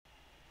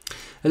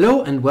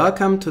Hello and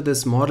welcome to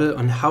this model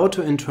on how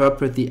to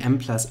interpret the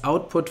Mplus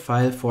output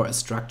file for a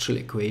structural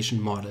equation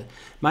model.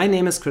 My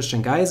name is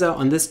Geiser.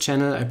 On this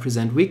channel I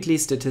present weekly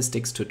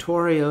statistics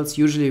tutorials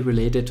usually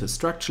related to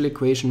structural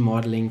equation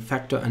modeling,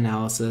 factor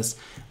analysis,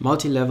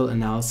 multi-level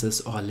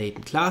analysis or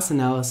latent class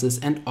analysis,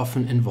 and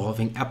often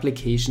involving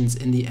applications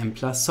in the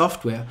Mplus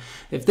software.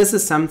 If this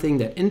is something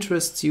that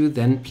interests you,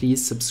 then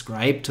please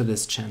subscribe to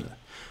this channel.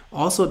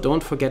 Also,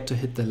 don't forget to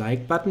hit the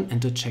like button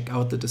and to check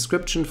out the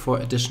description for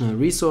additional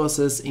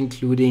resources,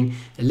 including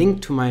a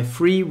link to my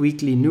free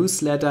weekly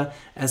newsletter,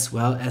 as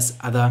well as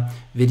other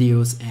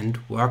videos and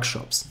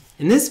workshops.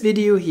 In this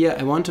video here,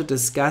 I want to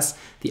discuss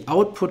the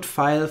output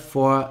file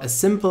for a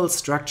simple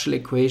structural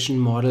equation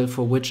model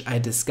for which I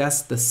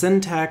discussed the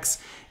syntax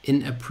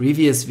in a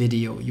previous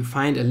video. You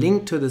find a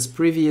link to this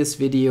previous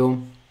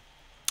video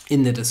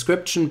in the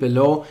description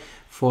below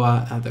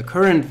for the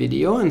current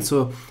video, and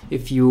so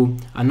if you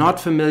are not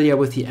familiar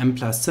with the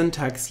Mplus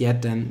syntax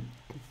yet, then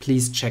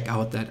please check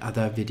out that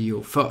other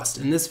video first.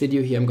 In this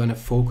video here I'm going to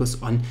focus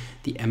on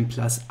the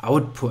Mplus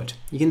output.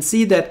 You can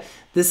see that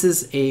this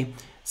is a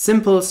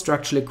simple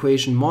structural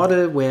equation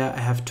model where I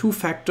have two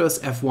factors,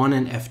 f1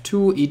 and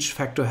f2. Each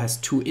factor has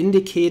two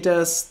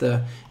indicators.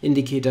 The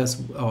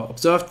indicators or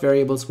observed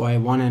variables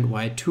y1 and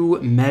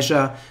y2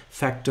 measure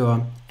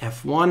factor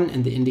f1,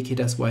 and the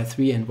indicators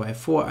y3 and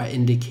y4 are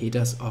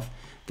indicators of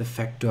the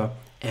factor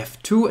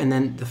f2, and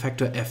then the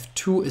factor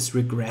f2 is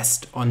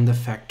regressed on the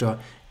factor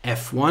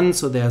f1.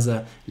 So there's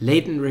a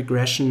latent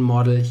regression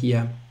model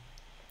here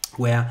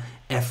where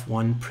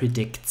f1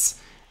 predicts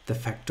the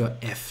factor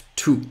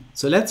f2.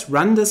 So let's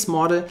run this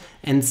model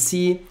and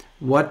see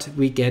what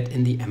we get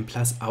in the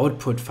Mplus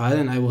output file,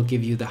 and I will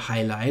give you the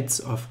highlights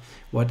of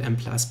what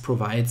Mplus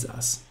provides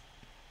us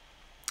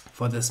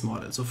for this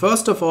model. So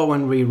first of all,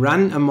 when we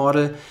run a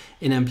model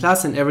in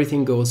Mplus and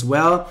everything goes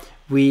well,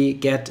 we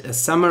get a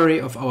summary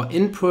of our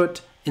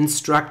input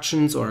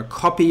instructions or a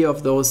copy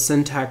of those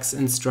syntax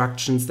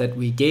instructions that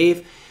we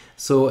gave,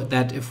 so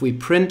that if we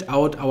print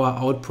out our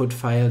output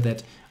file,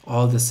 that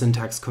all the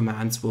syntax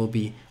commands will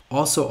be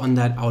also on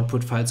that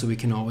output file, so we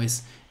can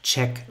always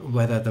check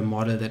whether the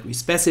model that we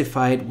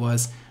specified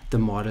was the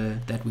model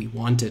that we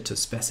wanted to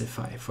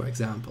specify, for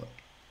example.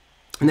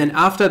 And then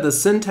after the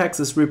syntax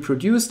is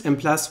reproduced,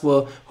 Mplus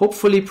will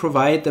hopefully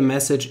provide the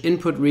message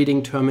input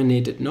reading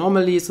terminated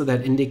normally, so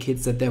that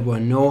indicates that there were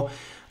no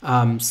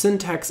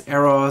syntax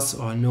errors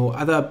or no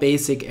other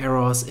basic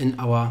errors in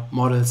our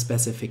model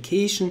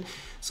specification.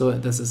 So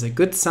this is a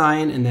good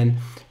sign, and then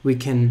we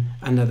can,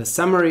 under the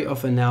summary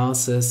of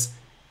analysis,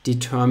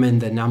 determine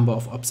the number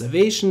of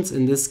observations.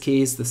 In this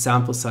case, the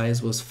sample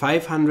size was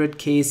 500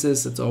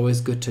 cases. It's always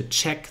good to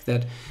check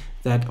that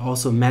that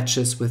also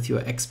matches with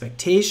your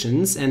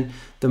expectations. And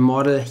the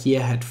model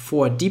here had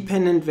 4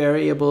 dependent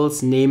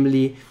variables,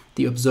 namely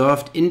the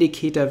observed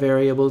indicator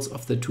variables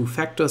of the two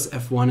factors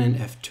f1 and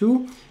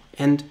f2,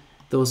 and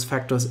those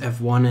factors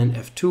f1 and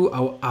f2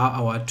 are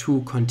our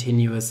two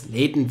continuous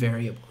latent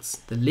variables.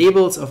 The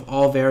labels of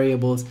all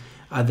variables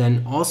are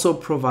then also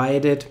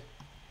provided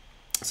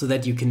so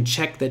that you can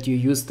check that you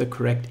use the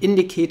correct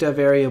indicator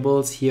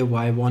variables. Here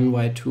y1,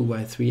 y2,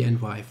 y3 and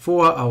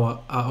y4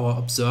 are our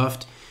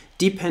observed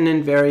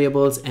dependent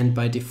variables, and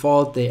by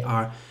default they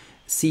are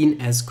seen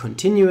as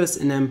continuous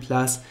in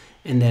Mplus,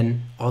 and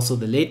then also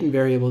the latent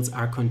variables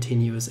are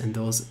continuous, and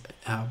those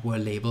were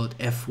labeled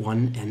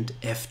f1 and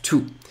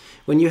f2.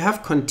 When you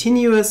have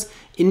continuous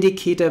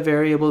indicator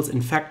variables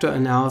in factor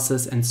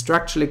analysis and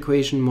structural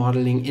equation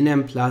modeling in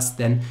Mplus,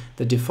 then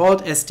the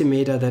default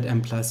estimator that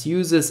Mplus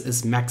uses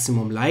is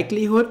maximum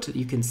likelihood.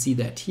 You can see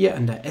that here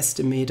under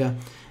estimator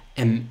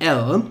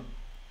ML.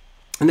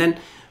 And then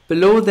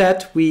below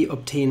that, we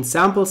obtain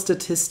sample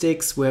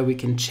statistics where we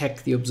can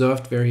check the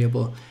observed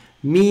variable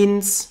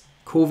means,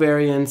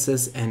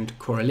 covariances, and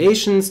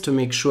correlations to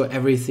make sure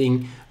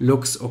everything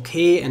looks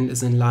okay and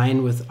is in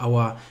line with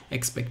our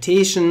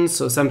expectations.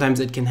 So sometimes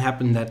it can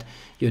happen that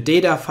your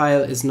data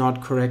file is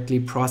not correctly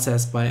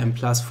processed by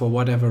Mplus for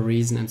whatever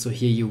reason, and so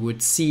here you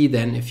would see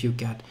then if you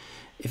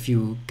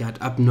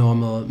got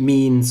abnormal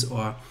means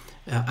or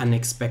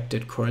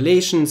unexpected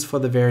correlations for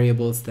the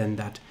variables, then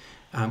that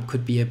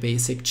could be a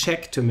basic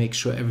check to make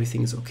sure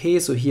everything's okay.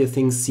 So here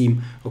things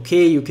seem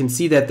okay. You can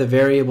see that the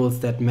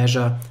variables that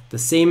measure the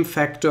same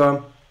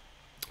factor,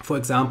 for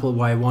example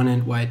y1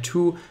 and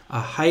y2,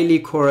 are highly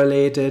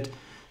correlated.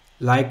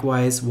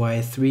 Likewise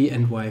y3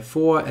 and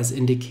y4 as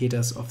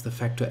indicators of the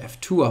factor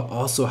f2 are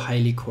also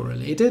highly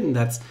correlated, and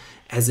that's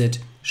as it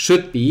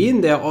should be.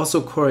 And there are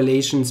also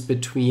correlations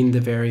between the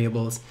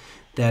variables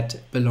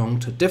that belong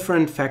to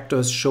different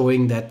factors,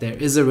 showing that there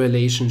is a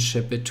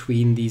relationship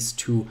between these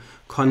two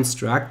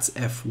constructs,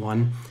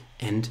 f1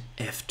 and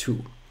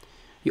f2.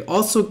 You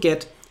also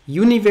get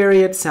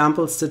univariate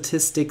sample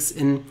statistics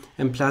in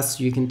Mplus.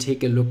 You can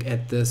take a look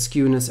at the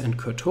skewness and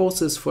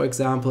kurtosis, for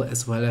example,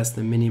 as well as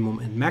the minimum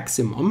and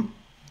maximum.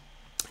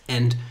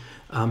 And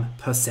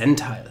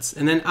percentiles.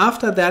 And then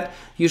after that,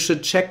 you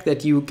should check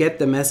that you get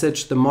the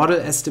message, the model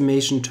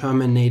estimation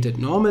terminated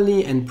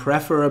normally, and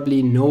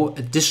preferably no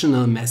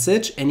additional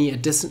message. Any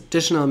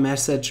additional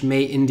message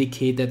may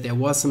indicate that there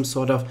was some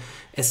sort of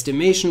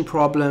estimation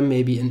problem,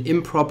 maybe an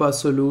improper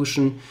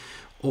solution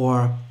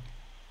or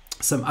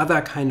some other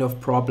kind of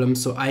problem.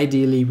 So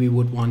ideally, we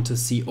would want to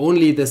see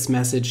only this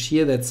message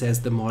here that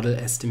says the model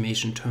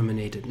estimation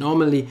terminated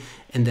normally,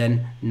 and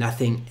then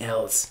nothing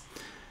else.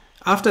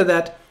 After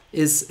that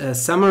is a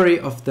summary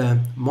of the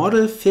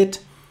model fit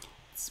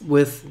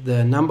with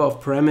the number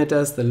of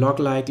parameters, the log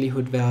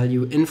likelihood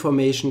value,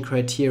 information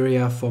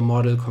criteria for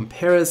model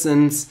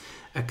comparisons,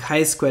 a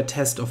chi-square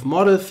test of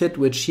model fit,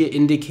 which here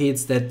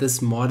indicates that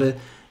this model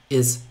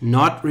is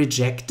not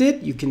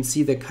rejected. You can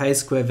see the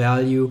chi-square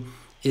value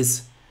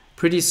is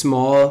pretty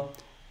small,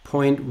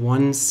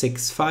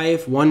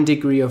 0.165, 1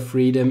 degree of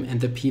freedom,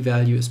 and the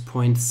p-value is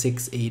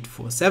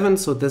 0.6847.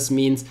 So this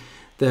means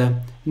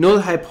the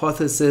null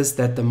hypothesis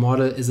that the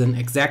model is an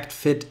exact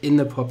fit in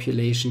the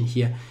population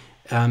here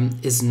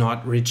is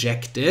not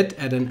rejected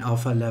at an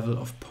alpha level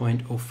of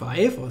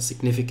 0.05 or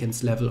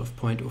significance level of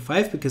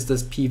 0.05, because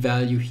this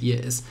p-value here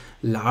is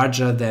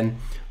larger than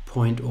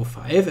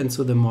 0.05, and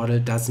so the model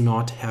does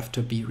not have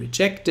to be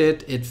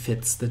rejected. It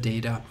fits the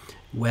data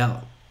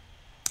well.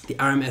 The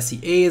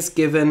RMSEA is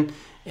given,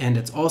 and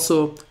it's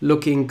also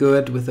looking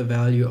good with a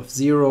value of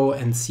 0,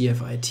 and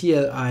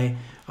CFI-TLI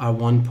are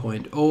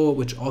 1.0,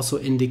 which also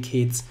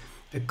indicates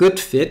a good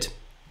fit.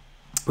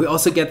 We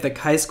also get the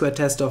chi-square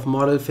test of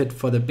model fit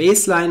for the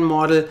baseline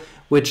model,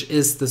 which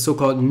is the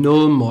so-called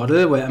null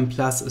model, where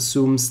Mplus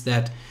assumes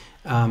that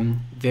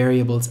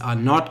variables are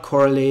not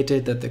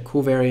correlated, that the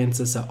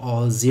covariances are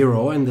all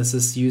 0, and this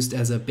is used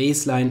as a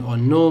baseline or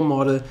null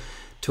model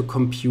to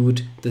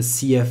compute the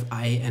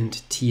CFI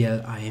and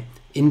TLI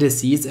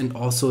indices, and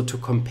also to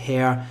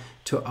compare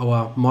to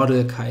our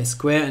model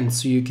chi-square. And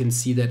so you can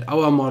see that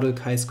our model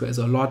chi-square is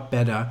a lot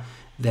better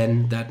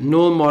than that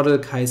null model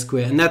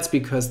chi-square, and that's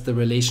because the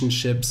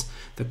relationships,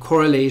 the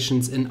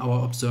correlations in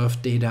our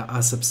observed data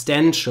are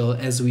substantial,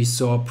 as we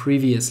saw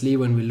previously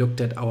when we looked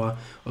at our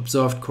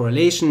observed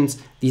correlations.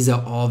 These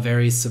are all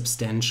very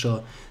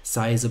substantial,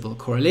 sizable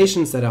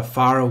correlations that are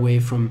far away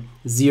from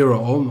 0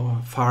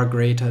 or far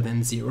greater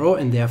than 0,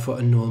 and therefore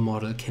a null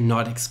model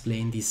cannot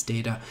explain these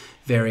data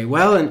very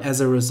well, and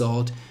as a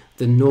result,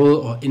 the null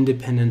or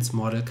independence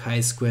model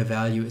chi-square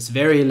value is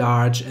very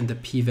large and the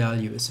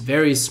p-value is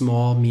very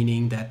small,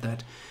 meaning that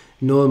that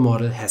null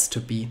model has to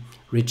be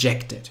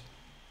rejected.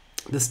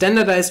 The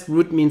standardized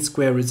root mean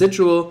square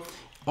residual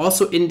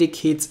also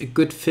indicates a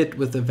good fit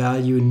with a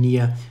value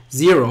near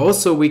 0,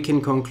 so we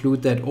can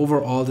conclude that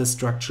overall the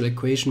structural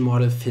equation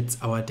model fits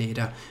our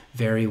data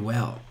very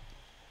well.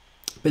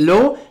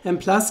 Below,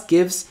 Mplus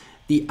gives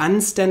the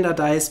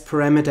unstandardized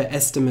parameter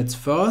estimates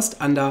first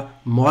under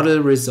model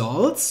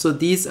results. So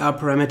these are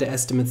parameter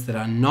estimates that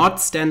are not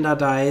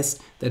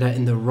standardized, that are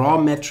in the raw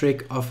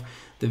metric of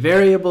the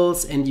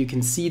variables, and you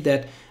can see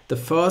that the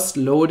first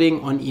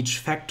loading on each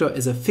factor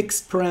is a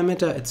fixed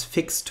parameter. It's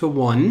fixed to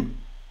 1.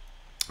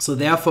 So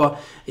therefore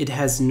it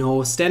has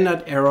no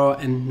standard error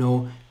and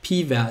no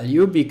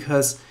p-value,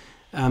 because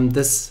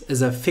this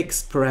is a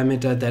fixed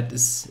parameter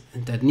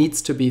that needs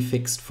to be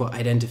fixed for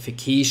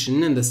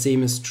identification, and the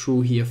same is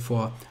true here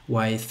for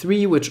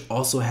y3, which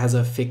also has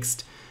a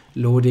fixed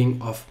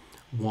loading of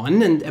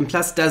 1, and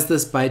Mplus does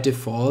this by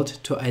default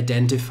to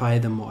identify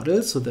the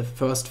model. So the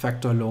first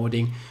factor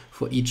loading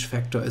for each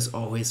factor is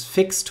always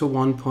fixed to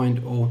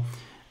 1.0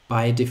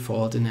 by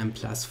default in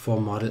Mplus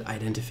for model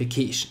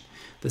identification.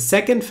 The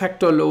second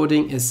factor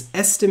loading is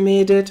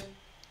estimated,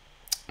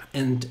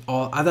 and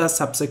all other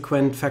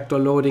subsequent factor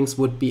loadings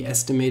would be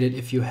estimated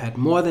if you had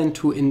more than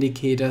 2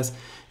 indicators.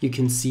 You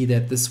can see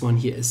that this one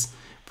here is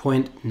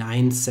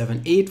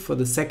 0.978 for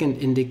the second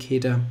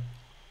indicator,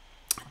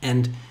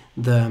 and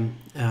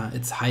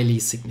it's highly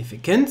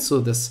significant.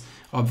 So this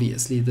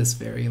obviously this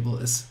variable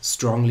is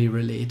strongly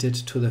related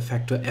to the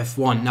factor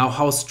f1. Now,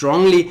 how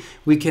strongly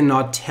we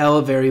cannot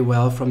tell very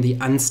well from the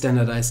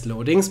unstandardized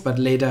loadings, but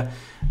later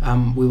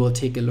we will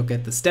take a look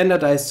at the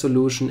standardized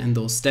solution, and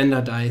those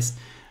standardized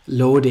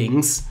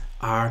loadings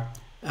are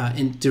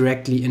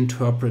directly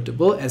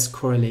interpretable as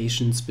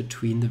correlations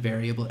between the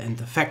variable and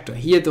the factor.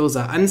 Here those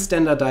are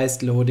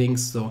unstandardized loadings,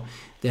 so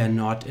they are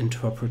not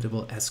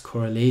interpretable as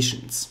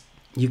correlations.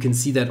 You can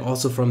see that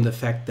also from the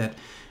fact that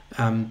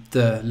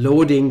the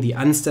loading, the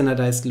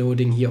unstandardized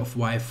loading here of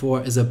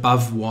y4 is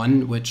above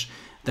 1, which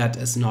that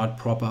is not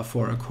proper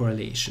for a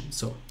correlation.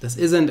 So this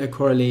isn't a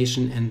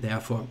correlation, and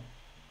therefore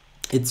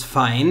it's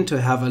fine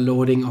to have a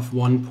loading of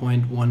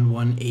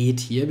 1.118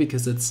 here,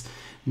 because it's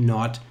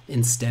not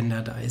in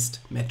standardized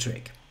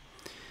metric.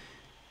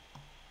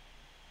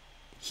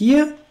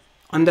 Here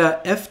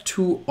under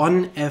F2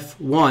 on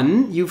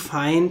F1, you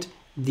find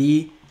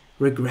the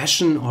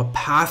regression or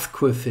path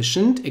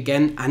coefficient,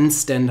 again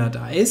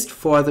unstandardized,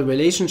 for the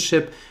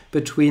relationship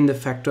between the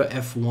factor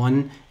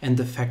f1 and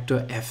the factor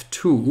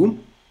f2.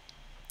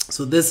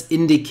 So this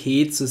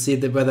indicates to say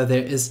that whether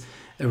there is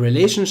a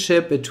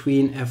relationship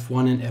between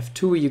f1 and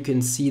f2, you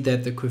can see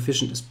that the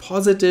coefficient is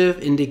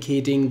positive,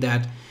 indicating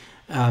that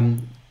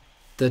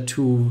the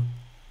two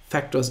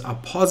factors are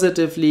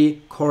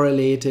positively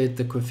correlated.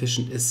 The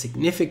coefficient is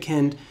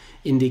significant,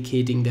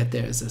 indicating that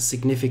there is a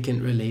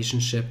significant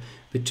relationship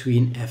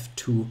between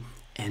f2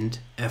 and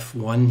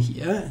f1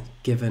 here,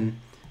 given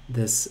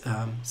this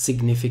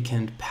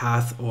significant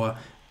path or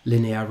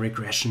linear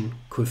regression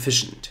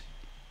coefficient.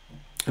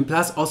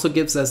 Mplus also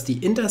gives us the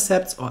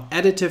intercepts or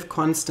additive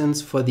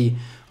constants for the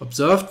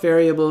observed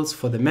variables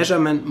for the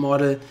measurement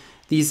model.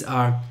 These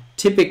are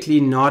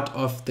typically not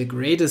of the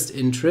greatest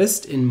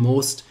interest in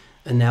most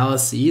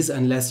analyses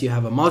unless you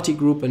have a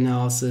multi-group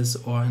analysis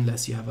or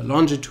unless you have a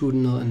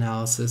longitudinal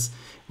analysis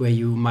where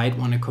you might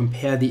want to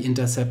compare the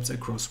intercepts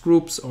across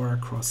groups or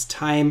across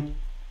time.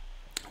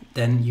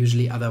 Then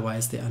usually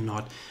otherwise they are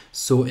not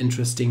so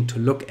interesting to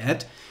look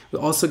at. We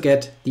also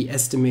get the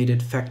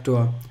estimated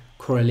factor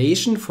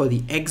correlation for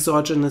the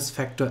exogenous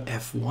factor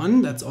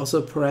f1, that's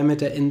also a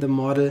parameter in the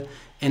model,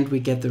 and we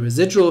get the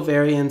residual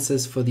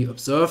variances for the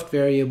observed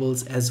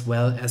variables as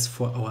well as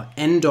for our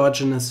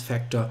endogenous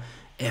factor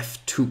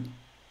f2.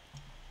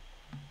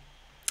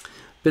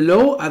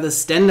 Below are the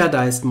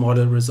standardized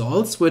model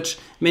results, which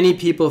many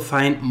people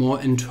find more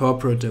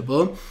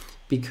interpretable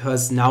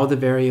because now the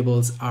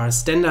variables are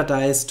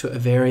standardized to a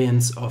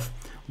variance of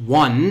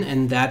 1,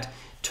 and that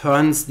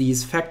turns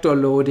these factor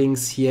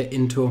loadings here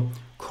into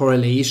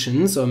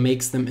correlations or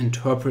makes them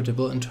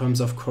interpretable in terms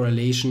of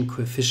correlation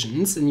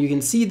coefficients. And you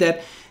can see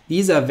that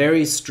these are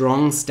very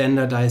strong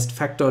standardized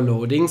factor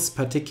loadings,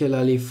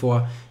 particularly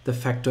for the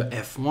factor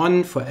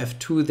f1. For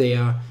f2 they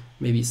are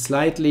maybe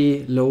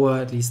slightly lower,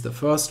 at least the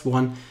first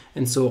one.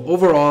 And so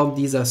overall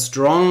these are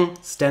strong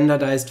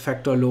standardized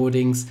factor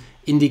loadings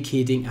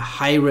indicating a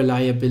high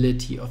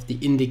reliability of the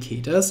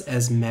indicators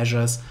as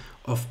measures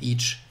of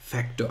each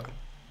factor.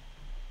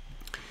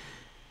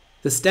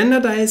 The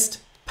standardized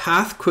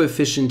path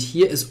coefficient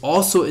here is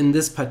also in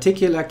this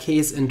particular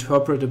case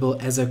interpretable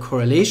as a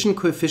correlation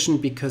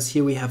coefficient because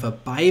here we have a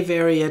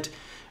bivariate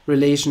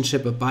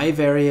relationship, a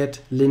bivariate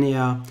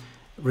linear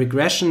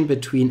regression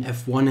between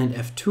f1 and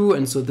f2,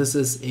 and so this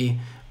is a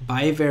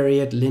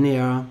bivariate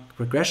linear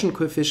regression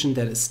coefficient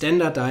that is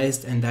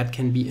standardized and that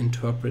can be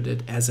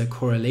interpreted as a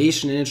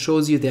correlation, and it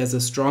shows you there's a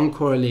strong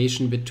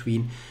correlation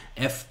between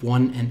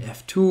f1 and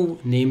f2,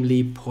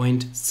 namely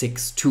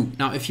 0.62.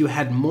 Now if you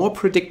had more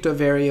predictor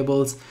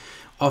variables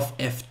of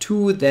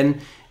f2, then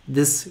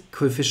this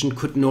coefficient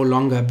could no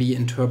longer be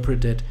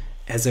interpreted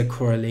as a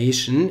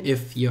correlation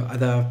if your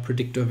other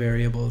predictor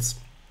variables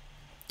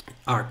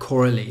are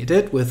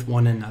correlated with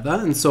one another.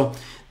 And so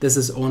this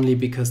is only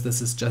because this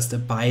is just a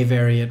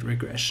bivariate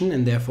regression,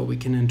 and therefore we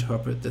can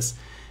interpret this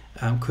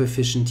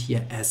coefficient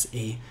here as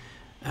a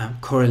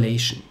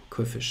correlation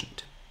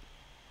coefficient.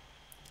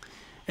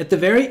 At the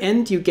very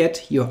end, you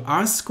get your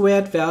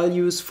R-squared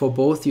values for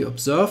both the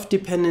observed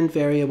dependent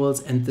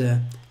variables and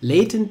the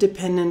latent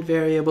dependent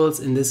variables.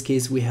 In this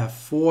case, we have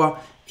 4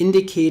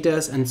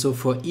 indicators, and so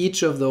for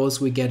each of those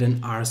we get an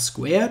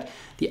R-squared.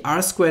 The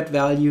R-squared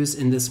values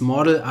in this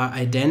model are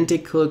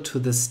identical to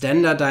the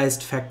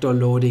standardized factor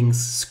loadings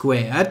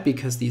squared,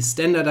 because these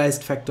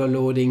standardized factor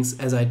loadings,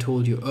 as I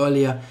told you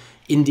earlier,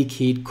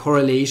 indicate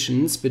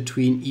correlations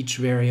between each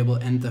variable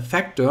and the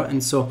factor,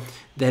 and so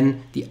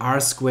then the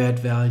R-squared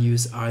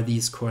values are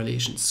these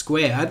correlations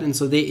squared, and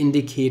so they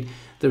indicate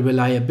the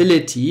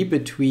reliability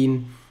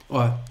between,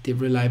 or the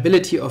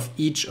reliability of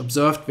each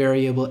observed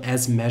variable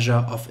as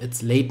measure of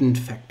its latent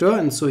factor.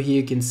 And so here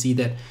you can see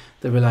that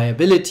the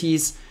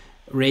reliabilities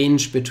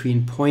range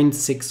between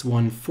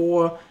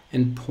 0.614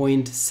 and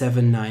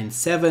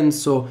 0.797,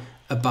 so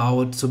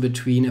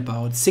between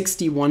about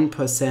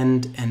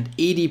 61% and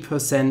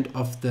 80%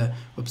 of the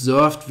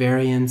observed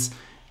variance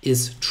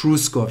is true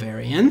score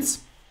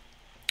variance,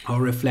 or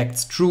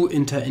reflects true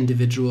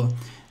inter-individual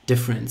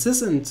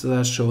differences, and so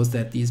that shows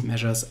that these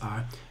measures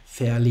are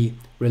fairly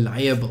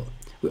reliable.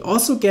 We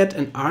also get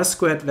an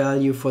R-squared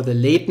value for the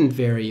latent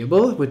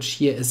variable, which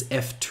here is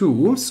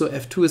f2. So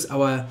f2 is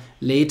our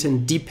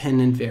latent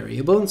dependent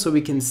variable, and so we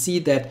can see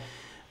that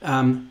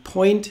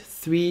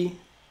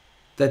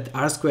that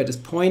R-squared is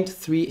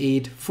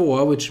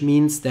 0.384, which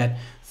means that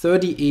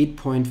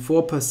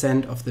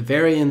 38.4% of the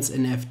variance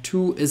in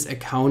f2 is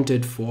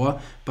accounted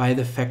for by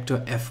the factor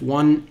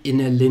f1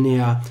 in a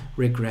linear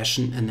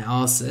regression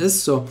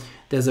analysis. So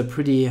there's a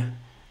pretty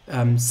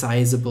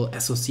sizable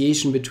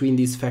association between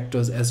these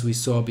factors. As we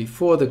saw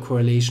before, the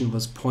correlation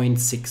was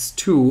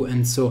 0.62,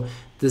 and so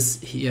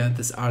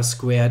this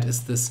R-squared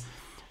is this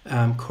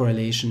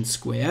correlation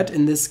squared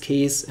in this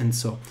case, and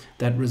so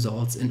that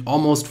results in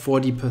almost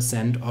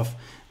 40% of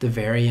the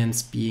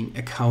variance being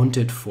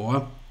accounted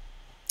for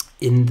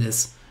in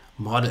this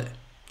model.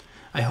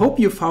 I hope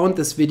you found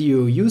this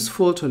video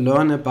useful to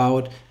learn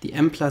about the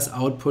Mplus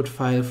output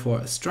file for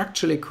a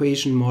structural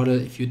equation model.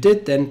 If you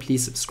did, then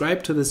please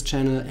subscribe to this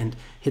channel and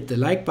hit the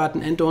like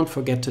button, and don't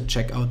forget to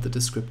check out the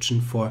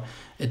description for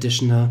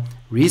additional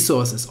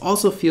resources.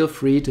 Also feel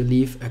free to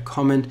leave a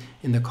comment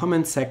in the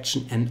comment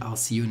section, and I'll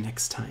see you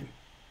next time.